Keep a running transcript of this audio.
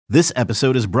This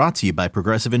episode is brought to you by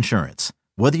Progressive Insurance.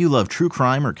 Whether you love true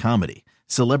crime or comedy,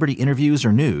 celebrity interviews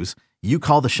or news, you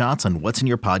call the shots on what's in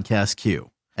your podcast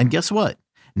queue. And guess what?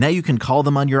 Now you can call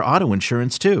them on your auto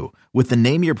insurance too with the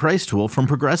Name Your Price tool from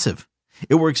Progressive.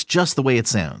 It works just the way it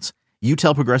sounds. You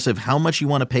tell Progressive how much you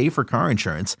want to pay for car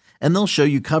insurance, and they'll show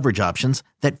you coverage options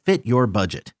that fit your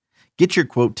budget. Get your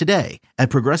quote today at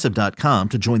Progressive.com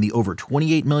to join the over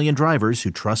 28 million drivers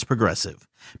who trust Progressive.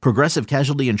 Progressive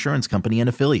Casualty Insurance Company and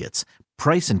Affiliates.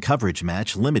 Price and coverage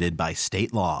match limited by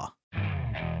state law.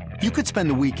 You could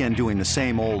spend the weekend doing the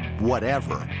same old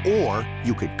whatever, or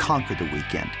you could conquer the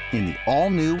weekend in the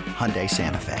all-new Hyundai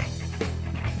Santa Fe.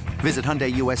 Visit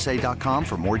HyundaiUSA.com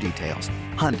for more details.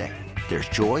 Hyundai, there's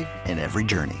joy in every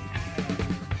journey.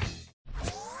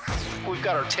 We've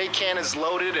got our take cannons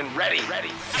loaded and ready.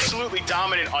 Absolutely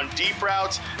dominant on deep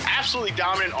routes. Absolutely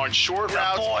dominant on short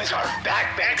routes. Boys are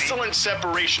back, baby. Excellent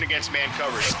separation against man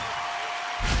coverage.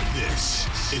 This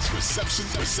is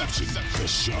Reception, the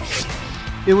show.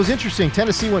 It was interesting.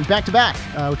 Tennessee went back-to-back.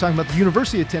 We're talking about the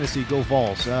University of Tennessee. Go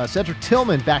Vols. Cedric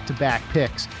Tillman back-to-back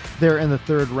picks there in the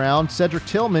third round. Cedric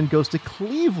Tillman goes to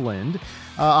Cleveland.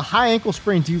 A high ankle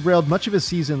sprain derailed much of his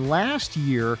season last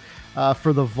year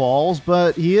for the Vols,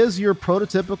 but he is your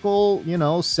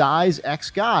prototypical, size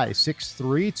X guy,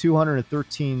 6'3",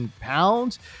 213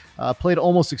 pounds. Played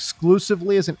almost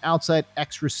exclusively as an outside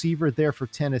X receiver there for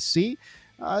Tennessee.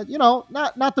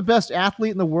 Not the best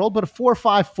athlete in the world, but a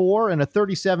 4.54 and a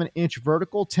 37-inch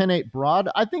vertical, 10.8 broad.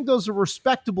 I think those are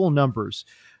respectable numbers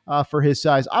for his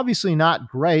size. Obviously not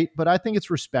great, but I think it's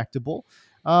respectable.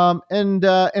 And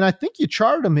I think you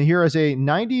charted him here as a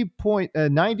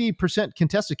 90%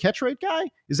 contested catch rate guy.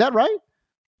 Is that right?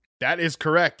 That is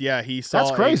correct. Yeah, he saw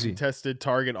That's crazy. A contested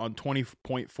target on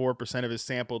 20.4% of his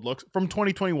sampled looks from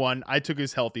 2021. I took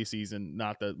his healthy season,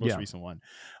 not the most recent one.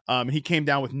 He came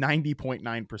down with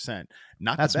 90.9%.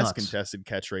 Not That's the best nuts. Contested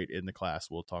catch rate in the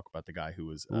class. We'll talk about the guy who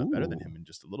was better than him in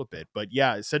just a little bit. But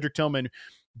yeah, Cedric Tillman,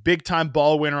 big time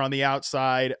ball winner on the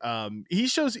outside. He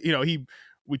shows,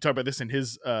 we talked about this in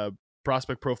his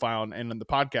prospect profile and on the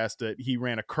podcast that he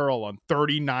ran a curl on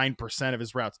 39% of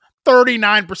his routes.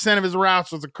 39% of his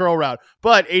routes was a curl route,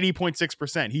 but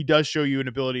 80.6%. He does show you an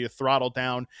ability to throttle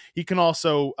down. He can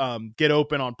also get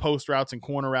open on post routes and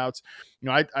corner routes.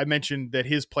 I mentioned that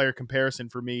his player comparison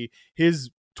for me, his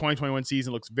 2021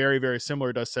 season looks very, very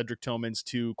similar to Cedric Tillman's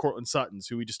to Cortland Sutton's,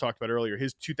 who we just talked about earlier.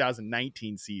 His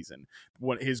 2019 season,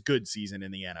 his good season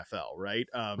in the NFL, right?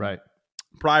 Right.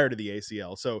 Prior to the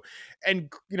ACL. So,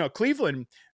 and Cleveland,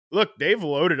 look, they've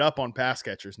loaded up on pass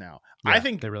catchers now. Yeah, I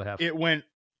think they really have. It went,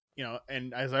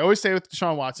 and as I always say with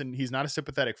Deshaun Watson, he's not a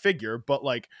sympathetic figure, but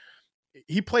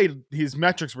his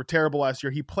metrics were terrible last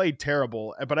year. He played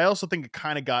terrible, but I also think it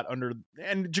kind of got under,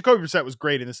 and Jacoby Brissett was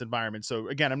great in this environment. So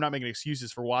again, I'm not making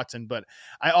excuses for Watson, but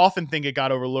I often think it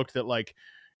got overlooked that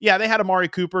they had Amari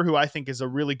Cooper, who I think is a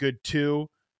really good 2.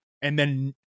 And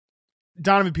then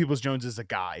Donovan Peoples-Jones is a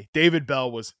guy. David Bell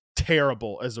was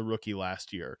terrible as a rookie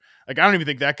last year. I don't even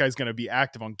think that guy's going to be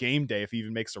active on game day if he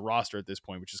even makes a roster at this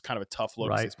point, which is kind of a tough look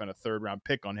because they spent a third round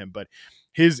pick on him. But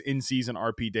his in-season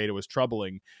RP data was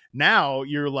troubling. Now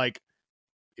you're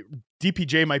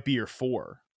DPJ might be your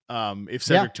 4 if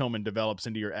Cedric Tillman develops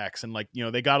into your X. And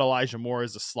they got Elijah Moore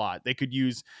as a slot. They could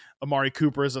use Amari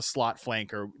Cooper as a slot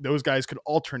flanker. Those guys could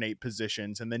alternate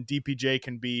positions, and then DPJ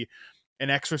can be an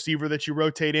X receiver that you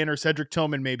rotate in, or Cedric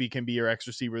Tillman maybe can be your X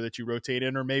receiver that you rotate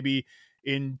in, or maybe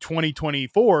in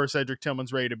 2024, Cedric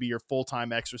Tillman's ready to be your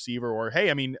full-time X receiver. Or,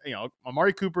 hey,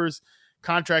 Amari Cooper's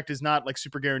contract is not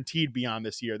super guaranteed beyond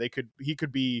this year. He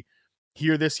could be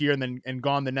here this year and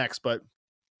gone the next, but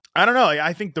I don't know.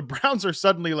 I think the Browns are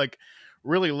suddenly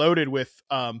really loaded with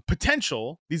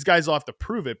potential. These guys will have to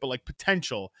prove it, but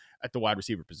potential at the wide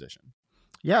receiver position.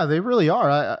 Yeah, they really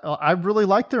are. I really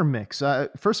like their mix.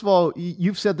 First of all,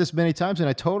 you've said this many times, and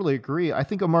I totally agree. I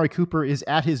think Amari Cooper is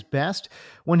at his best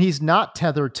when he's not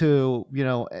tethered to,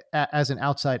 as an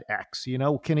outside X.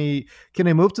 Can he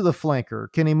move to the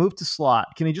flanker? Can he move to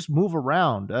slot? Can he just move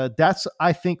around? That's,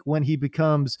 I think, when he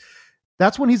becomes.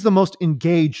 That's when he's the most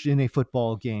engaged in a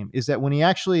football game, is that when he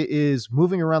actually is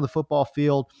moving around the football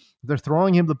field, they're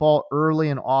throwing him the ball early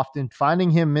and often, finding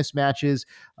him mismatches,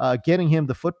 getting him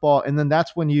the football. And then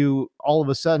that's when you all of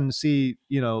a sudden see,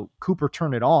 Cooper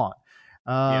turn it on.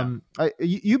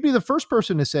 You'd be the first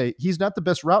person to say he's not the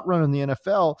best route runner in the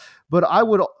NFL, but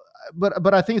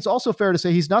I think it's also fair to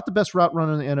say he's not the best route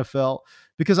runner in the NFL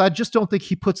because I just don't think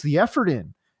he puts the effort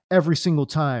in every single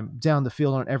time down the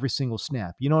field on every single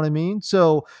snap. You know what I mean?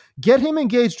 So get him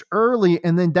engaged early,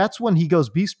 and then that's when he goes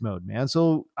beast mode, man.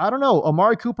 So I don't know,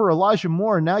 Amari Cooper, Elijah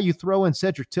Moore, and now you throw in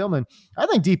Cedric Tillman. I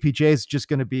think DPJ is just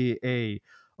going to be a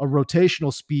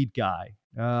rotational speed guy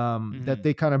that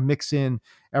they kind of mix in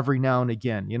every now and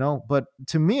again, you know. But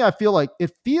to me, I feel like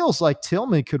it feels like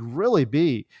Tillman could really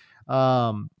be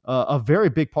a very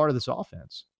big part of this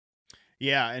offense.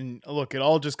 Yeah, and look, it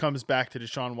all just comes back to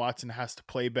Deshaun Watson has to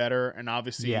play better, and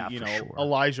obviously,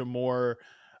 Elijah Moore,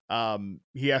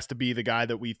 he has to be the guy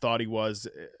that we thought he was,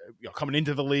 coming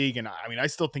into the league. And I mean, I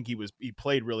still think he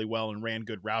played really well and ran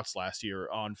good routes last year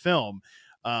on film.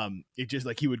 It just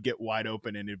like he would get wide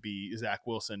open and it'd be Zach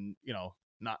Wilson,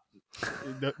 not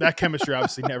that chemistry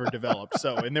obviously never developed.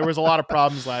 So, and there was a lot of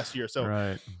problems last year. So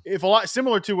right. If a lot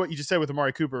similar to what you just said with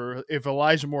Amari Cooper, if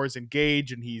Elijah Moore is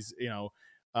engaged and he's,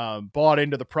 bought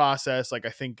into the process, like I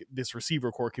think this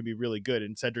receiver core can be really good.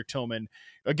 And Cedric Tillman,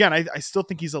 again, I still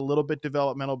think he's a little bit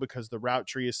developmental because the route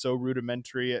tree is so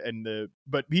rudimentary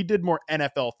but he did more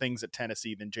NFL things at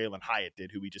Tennessee than Jalen Hyatt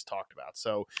did, who we just talked about.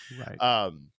 So, right.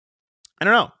 I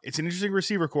don't know. It's an interesting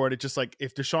receiver core. And it's just like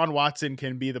if Deshaun Watson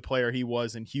can be the player he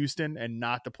was in Houston and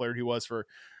not the player he was for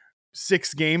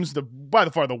 6 games, by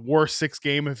far the worst 6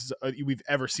 games we've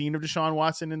ever seen of Deshaun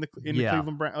Watson in the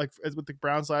Cleveland Browns, like as with the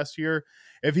Browns last year.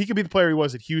 If he could be the player he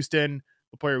was at Houston,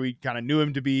 the player we kind of knew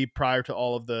him to be prior to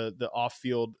all of the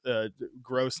off-field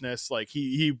grossness, like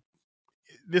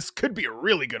this could be a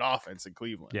really good offense in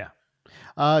Cleveland. Yeah.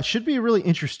 Should be really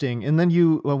interesting. And then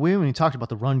we haven't even talked about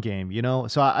the run game,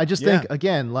 So I just think,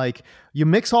 again, like you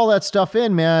mix all that stuff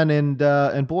in, man,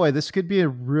 and boy, this could be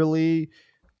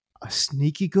a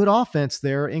sneaky good offense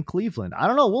there in Cleveland. I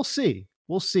don't know. We'll see.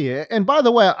 And by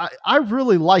the way, I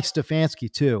really like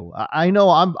Stefanski too. I know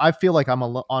I feel like I'm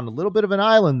on a little bit of an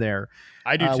island there.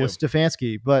 I do too. With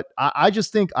Stefanski, but I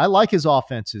just think I like his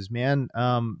offenses, man.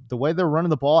 The way they're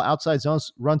running the ball, outside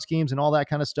zones, run schemes, and all that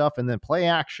kind of stuff, and then play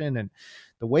action, and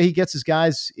the way he gets his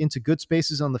guys into good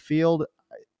spaces on the field.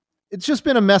 It's just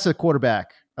been a mess at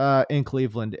quarterback in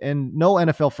Cleveland, and no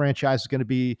NFL franchise is going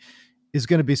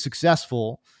to be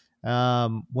successful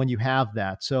when you have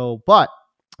that. So, but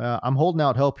I'm holding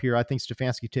out hope here. I think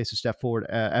Stefanski takes a step forward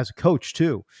as a coach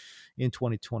too in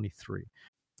 2023.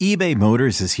 eBay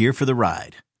Motors is here for the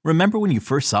ride. Remember when you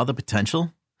first saw the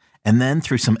potential? And then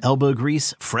through some elbow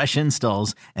grease, fresh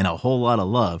installs, and a whole lot of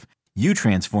love, you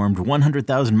transformed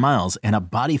 100,000 miles and a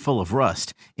body full of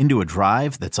rust into a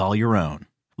drive that's all your own.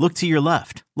 Look to your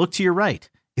left. Look to your right.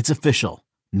 It's official.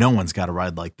 No one's got a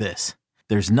ride like this.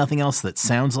 There's nothing else that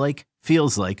sounds like,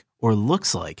 feels like, or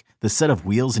looks like the set of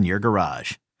wheels in your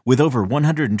garage. With over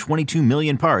 122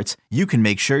 million parts, you can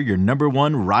make sure your number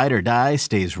one ride or die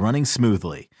stays running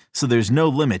smoothly, so there's no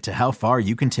limit to how far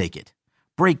you can take it.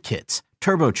 Brake kits,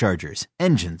 turbochargers,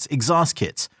 engines, exhaust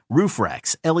kits, roof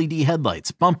racks, LED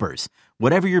headlights, bumpers,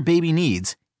 whatever your baby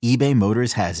needs, eBay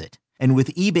Motors has it. And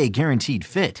with eBay Guaranteed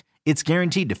Fit, it's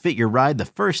guaranteed to fit your ride the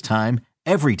first time,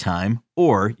 every time,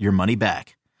 or your money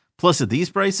back. Plus, at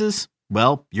these prices,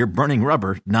 well, you're burning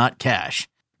rubber, not cash.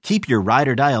 Keep your ride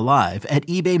or die alive at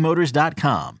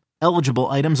ebaymotors.com. Eligible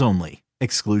items only.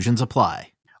 Exclusions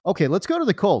apply. Okay, let's go to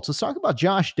the Colts. Let's talk about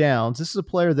Josh Downs. This is a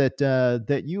player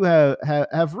that you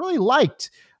have really liked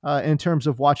in terms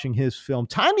of watching his film.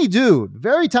 Tiny dude,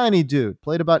 very tiny dude.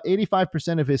 Played about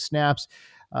 85% of his snaps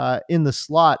in the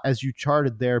slot as you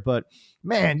charted there. But,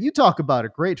 man, you talk about a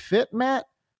great fit, Matt.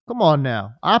 Come on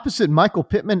now. Opposite Michael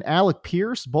Pittman, Alec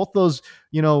Pierce, both those,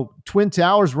 twin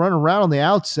towers running around on the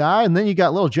outside. And then you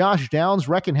got little Josh Downs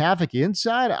wrecking havoc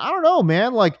inside. I don't know,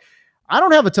 man. Like, I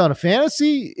don't have a ton of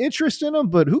fantasy interest in him,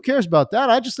 but who cares about that?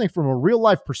 I just think from a real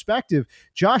life perspective,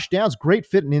 Josh Downs, great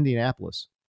fit in Indianapolis.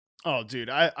 Oh, dude,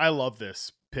 I love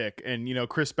this pick. And,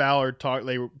 Chris Ballard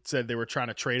said they were trying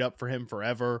to trade up for him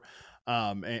forever.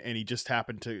 And he just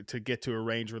happened to get to a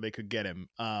range where they could get him.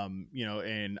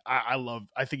 And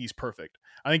I think he's perfect.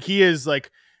 I think he is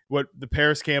like what the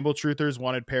Paris Campbell truthers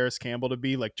wanted Paris Campbell to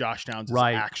be. Like Josh Downs is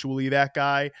actually that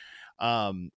guy.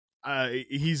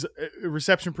 He's a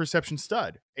reception perception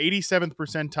stud. 87th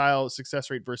percentile success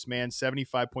rate versus man,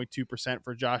 75.2%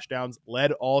 for Josh Downs.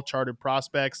 Led all charted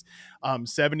prospects.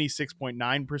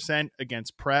 76.9%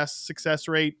 against press success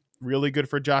rate. Really good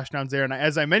for Josh Downs there. And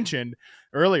as I mentioned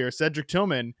earlier, Cedric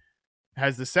Tillman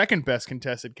has the second best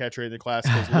contested catch rate in the class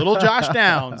because little Josh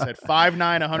Downs at 5'9",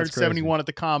 171 at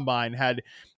the combine, had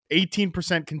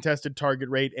 18% contested target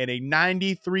rate and a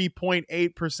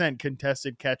 93.8%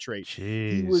 contested catch rate.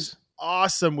 Jeez. He was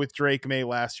awesome with Drake May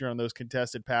last year on those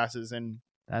contested passes. And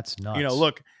that's nuts.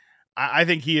 Look, I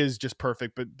think he is just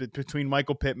perfect. But between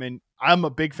Michael Pittman, I'm a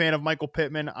big fan of Michael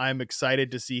Pittman. I'm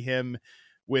excited to see him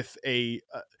with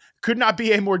could not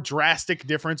be a more drastic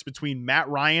difference between Matt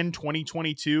Ryan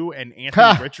 2022 and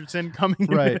Anthony Richardson coming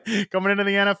into the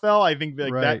NFL. I think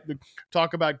that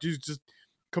talk about just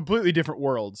completely different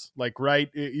worlds. Like, right,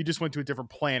 you just went to a different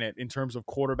planet in terms of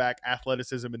quarterback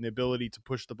athleticism and the ability to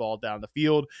push the ball down the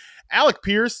field. Alec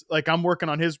Pierce, like, I'm working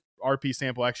on his RP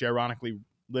sample, actually, ironically,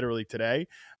 literally today,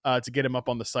 to get him up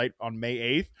on the site on May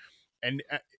 8th. And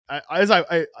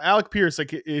Alec Pierce,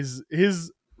 like, is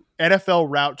his NFL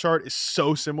route chart is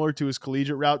so similar to his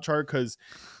collegiate route chart because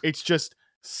it's just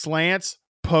slants,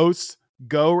 posts,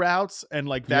 go routes, and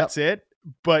like that's it.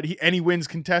 But he wins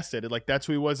contested. Like, that's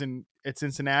who he was at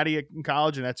Cincinnati in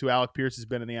college, and that's who Alec Pierce has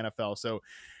been in the NFL. So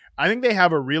I think they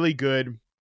have a really good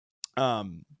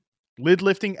lid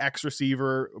lifting X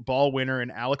receiver, ball winner, in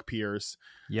Alec Pierce.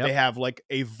 Yep. They have like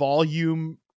a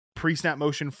volume pre-snap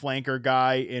motion flanker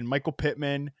guy in Michael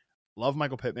Pittman. Love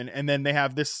Michael Pittman. And then they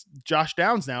have this Josh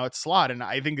Downs now at slot, and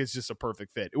I think it's just a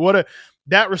perfect fit.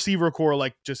 That receiver core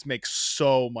like just makes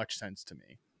so much sense to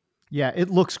me. Yeah, it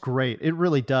looks great. It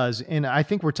really does. And I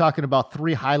think we're talking about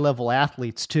 3 high-level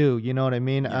athletes too. You know what I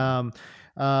mean?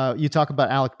 Yeah. You talk about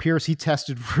Alec Pierce. He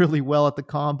tested really well at the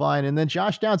combine. And then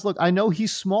Josh Downs, look, I know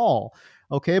he's small,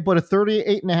 okay, but a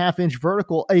 38.5-inch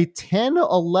vertical, a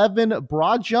 10-11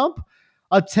 broad jump,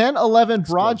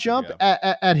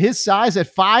 at his size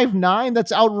at 5'9",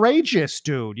 that's outrageous,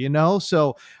 dude, you know?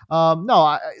 So,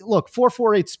 look,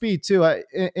 4.48 speed too.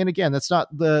 And again, that's not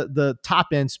the top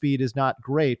end speed is not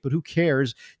great, but who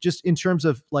cares? Just in terms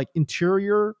of like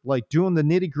interior, like doing the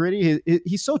nitty gritty,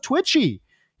 he's so twitchy.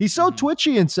 He's so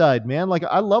twitchy inside, man. Like,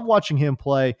 I love watching him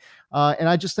play. And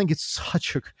I just think it's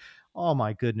oh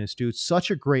my goodness, dude, such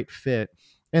a great fit.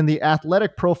 And the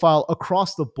athletic profile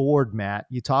across the board, Matt,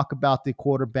 you talk about the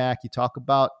quarterback, you talk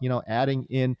about, adding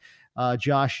in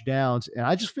Josh Downs. And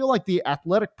I just feel like the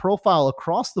athletic profile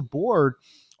across the board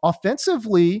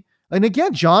offensively, and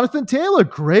again, Jonathan Taylor,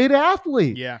 great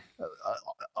athlete. Yeah.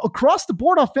 Across the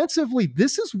board offensively,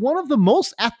 this is one of the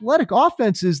most athletic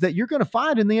offenses that you're going to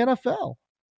find in the NFL.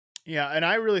 Yeah. And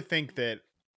I really think that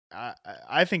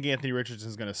I think Anthony Richardson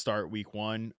is going to start week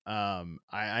 1.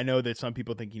 I know that some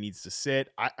people think he needs to sit.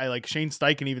 I like Shane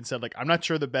Steichen even said, like, I'm not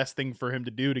sure the best thing for him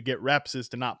to do to get reps is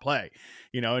to not play,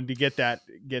 and to get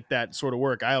that sort of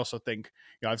work. I also think,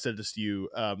 I've said this to you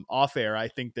off air. I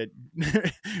think that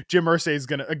Jim Irsay is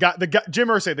going to, Jim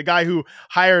Irsay, the guy who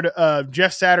hired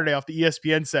Jeff Saturday off the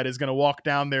ESPN set, is going to walk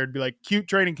down there and be like, cute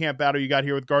training camp battle you got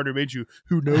here with Gardner Minshew,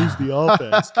 who knows the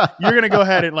offense. You're going to go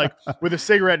ahead and, like, with a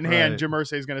cigarette in hand, Jim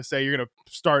Irsay is going to say you're going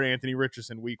to start Anthony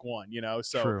Richardson week 1,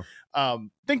 so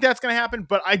think that's going to happen.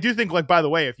 But I do think, like, by the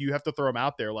way, if you have to throw him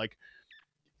out there, like,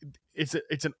 it's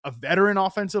a veteran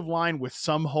offensive line with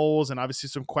some holes and obviously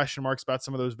some question marks about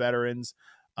some of those veterans.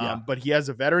 But he has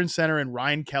a veteran center and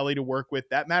Ryan Kelly to work with.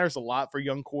 That matters a lot for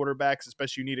young quarterbacks,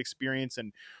 especially you need experience.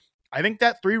 And I think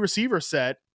that 3 receiver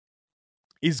set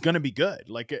is going to be good.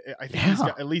 Like, I think he's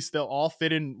got, at least they'll all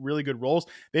fit in really good roles.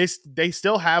 They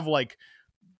still have, like,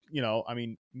 I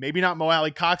mean, maybe not Mo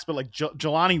Alley Cox, but like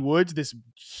Jelani Woods, this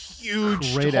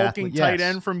huge hulking tight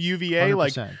end from UVA.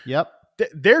 100%. Like,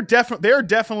 they're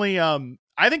definitely.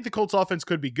 I think the Colts offense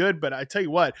could be good, but I tell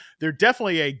you what, they're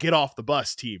definitely a get off the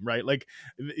bus team, right? Like,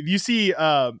 if you see,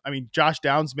 I mean, Josh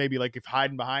Downs maybe like if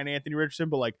hiding behind Anthony Richardson,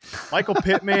 but like Michael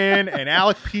Pittman and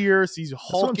Alec Pierce, these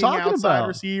hulking outside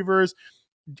receivers.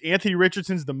 Anthony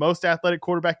Richardson's the most athletic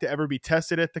quarterback to ever be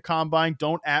tested at the combine.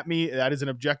 Don't at me. That is an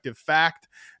objective fact.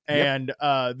 And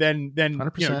then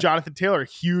Jonathan Taylor,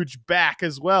 huge back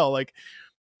as well. Like,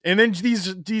 and then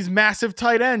these massive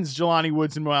tight ends, Jelani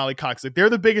Woods and Mo Alley Cox, like, they're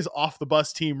the biggest off the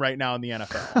bus team right now in the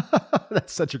NFL.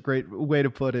 That's such a great way to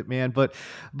put it, man. But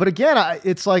again,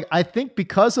 it's like, I think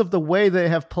because of the way they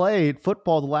have played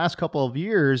football the last couple of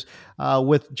years,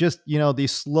 with just,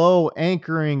 these slow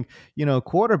anchoring,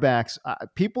 quarterbacks,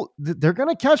 they're going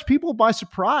to catch people by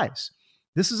surprise.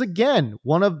 This is, again,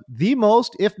 one of the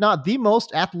most, if not the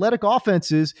most athletic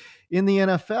offenses in the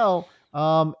NFL.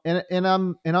 And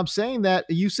I'm saying that,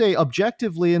 you say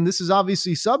objectively, and this is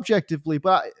obviously subjectively,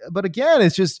 but again,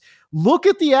 it's just, look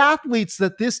at the athletes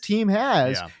that this team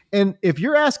has. Yeah. And if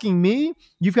you're asking me,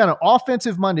 you've got an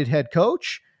offensive minded head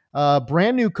coach,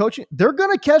 brand new coaching. They're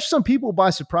going to catch some people by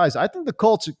surprise. I think the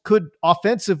Colts could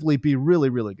offensively be really,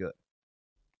 really good.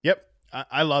 Yep.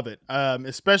 I love it.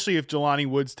 Especially if Jelani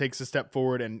Woods takes a step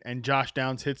forward and Josh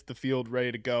Downs hits the field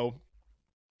ready to go.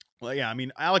 Well, yeah, I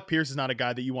mean, Alec Pierce is not a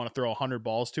guy that you want to throw 100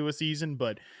 balls to a season,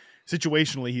 but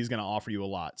situationally, he's going to offer you a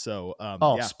lot. So,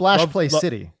 Splash Play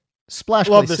City. Splash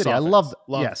Love Play this City. I offense. love.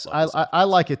 Love Yes, this I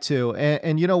like it too.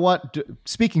 And you know what?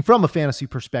 Speaking from a fantasy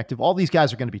perspective, all these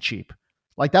guys are going to be cheap.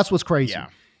 Like that's what's crazy. Yeah.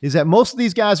 Is that most of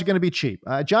these guys are going to be cheap.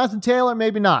 Jonathan Taylor,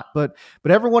 maybe not, but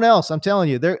everyone else, I'm telling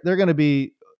you, they're going to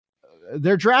be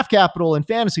their draft capital in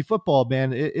fantasy football,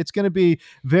 man. It's going to be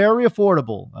very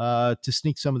affordable to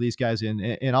sneak some of these guys in,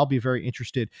 and I'll be very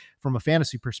interested from a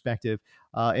fantasy perspective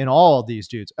in all of these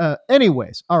dudes.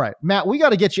 Anyways, all right, Matt, we got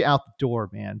to get you out the door,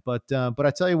 man. But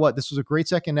I tell you what, this was a great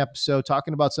second episode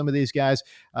talking about some of these guys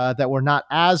that were not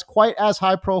quite as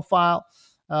high profile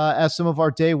as some of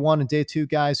our day one and day two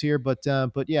guys here. But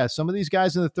yeah, some of these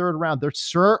guys in the third round, they're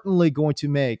certainly going to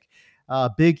make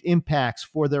big impacts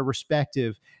for their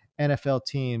respective NFL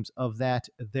teams. Of that,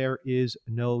 there is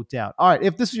no doubt. All right,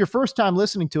 if this is your first time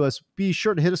listening to us, be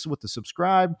sure to hit us with the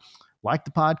subscribe, like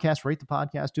the podcast, rate the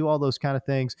podcast, do all those kind of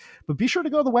things. But be sure to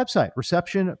go to the website,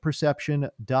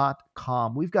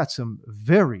 receptionperception.com. We've got some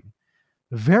very,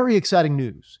 very exciting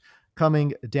news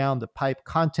coming down the pipe,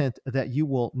 content that you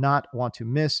will not want to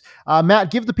miss.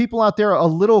 Matt, give the people out there a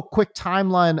little quick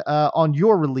timeline on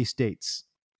your release dates.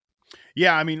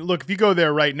 Yeah, I mean, look, if you go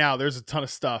there right now, there's a ton of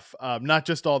stuff, not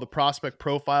just all the prospect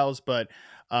profiles, but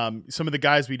some of the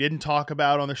guys we didn't talk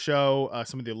about on the show,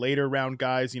 some of the later round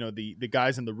guys, the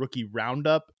guys in the rookie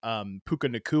roundup, Puka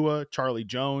Nacua, Charlie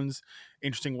Jones,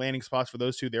 interesting landing spots for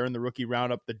those two. They're in the rookie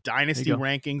roundup. The dynasty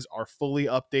rankings are fully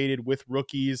updated with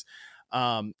rookies.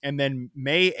 And then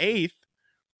May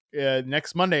 8th,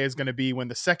 next Monday is going to be when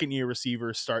the second year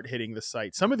receivers start hitting the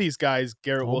site. Some of these guys,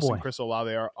 Garrett Wilson, Chris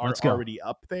Olave, are already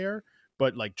up there,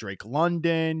 but like Drake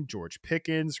London, George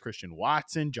Pickens, Christian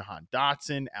Watson, Jahan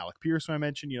Dotson, Alec Pierce, who I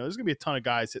mentioned, there's going to be a ton of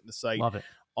guys hitting the site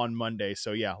on Monday.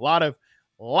 So yeah, a lot of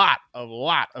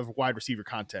wide receiver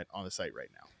content on the site right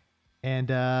now. And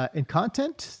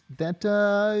content that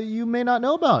you may not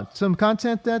know about, some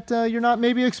content that you're not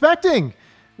maybe expecting.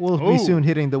 We'll be soon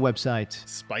hitting the website.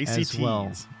 Spicy tease.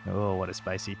 Well. Oh, what a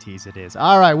spicy tease it is.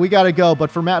 All right, we got to go. But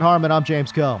for Matt Harmon, I'm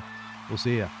James Coe. We'll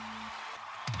see you.